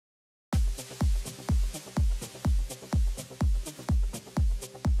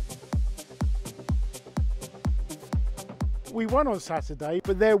We won on Saturday,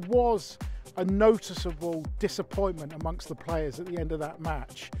 but there was a noticeable disappointment amongst the players at the end of that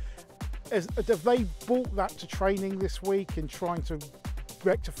match. Have they brought that to training this week in trying to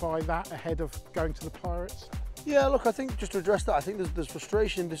rectify that ahead of going to the Pirates? Yeah, look, I think just to address that, I think there's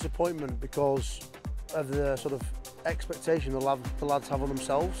frustration and disappointment because of the sort of expectation the lads have on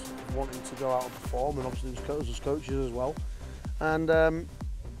themselves, wanting to go out and perform, and obviously there's coaches as well. And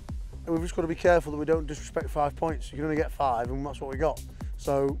we've just got to be careful that we don't disrespect 5 points. You can only get 5, and that's what we got.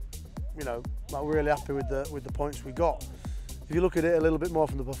 So, you know, I'm really happy with the points we got. If you look at it a little bit more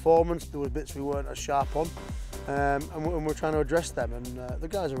from the performance, there were bits we weren't as sharp on, and we're trying to address them. And the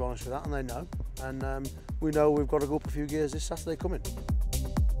guys are honest with that, and they know. And we know we've got to go up a few gears this Saturday coming.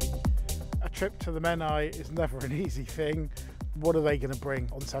 A trip to the Mennaye is never an easy thing. What are they going to bring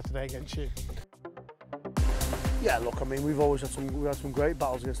on Saturday against you? Yeah, look, I mean, we've had some great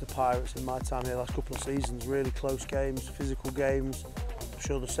battles against the Pirates in my time here the last couple of seasons. Really close games, physical games. I'm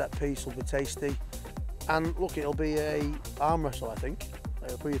sure the set piece will be tasty. And look, it'll be a arm wrestle, I think.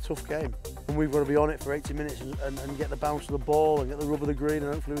 It'll be a tough game. And we've got to be on it for 80 minutes and get the bounce of the ball and get the rub of the green,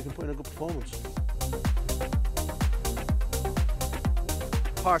 and hopefully we can put in a good performance.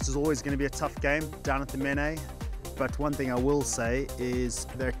 Pirates is always going to be a tough game down at the Mennaye. But one thing I will say is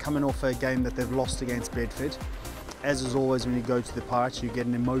they're coming off a game that they've lost against Bedford. As is always when you go to the Pirates, you get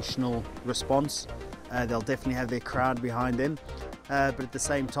an emotional response. They'll definitely have their crowd behind them. But at the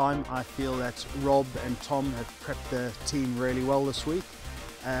same time, I feel that Rob and Tom have prepped the team really well this week.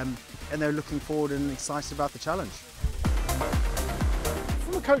 And they're looking forward and excited about the challenge.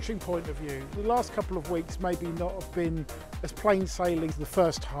 From a coaching point of view, the last couple of weeks maybe not have been as plain sailing as the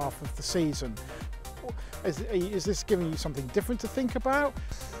first half of the season. Is this giving you something different to think about?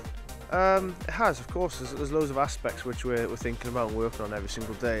 It has, of course. There's loads of aspects which we're thinking about and working on every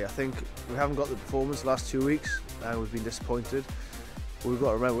single day. I think we haven't got the performance the last 2 weeks, and we've been disappointed. But we've got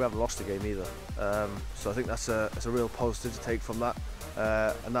to remember we haven't lost a game either. So I think that's a real positive to take from that,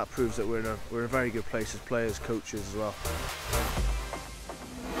 and that proves that we're in a very good place as players, coaches as well.